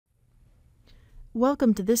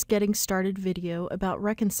Welcome to this Getting Started video about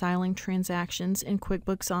reconciling transactions in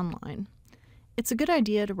QuickBooks Online. It's a good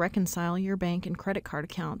idea to reconcile your bank and credit card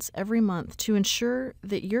accounts every month to ensure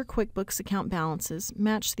that your QuickBooks account balances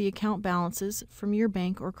match the account balances from your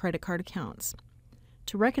bank or credit card accounts.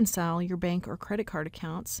 To reconcile your bank or credit card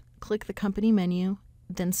accounts, click the Company menu,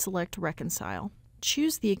 then select Reconcile.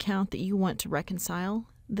 Choose the account that you want to reconcile,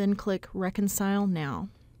 then click Reconcile Now.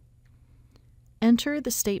 Enter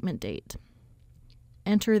the statement date.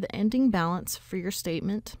 Enter the ending balance for your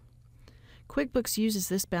statement. QuickBooks uses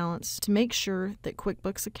this balance to make sure that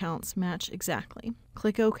QuickBooks accounts match exactly.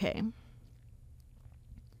 Click OK.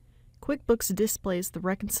 QuickBooks displays the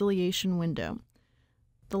reconciliation window.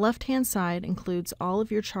 The left-hand side includes all of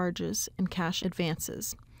your charges and cash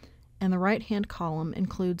advances, and the right-hand column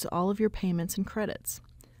includes all of your payments and credits.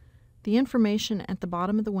 The information at the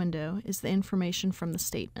bottom of the window is the information from the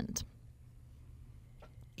statement.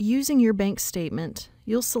 Using your bank statement,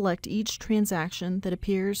 you'll select each transaction that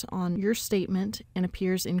appears on your statement and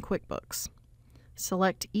appears in QuickBooks.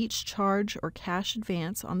 Select each charge or cash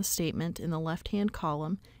advance on the statement in the left-hand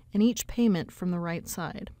column and each payment from the right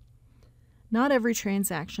side. Not every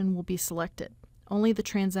transaction will be selected, only the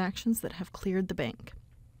transactions that have cleared the bank.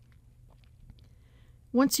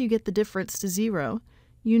 Once you get the difference to zero,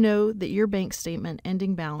 you know that your bank statement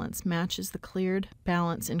ending balance matches the cleared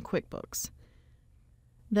balance in QuickBooks.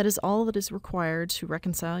 That is all that is required to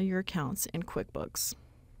reconcile your accounts in QuickBooks.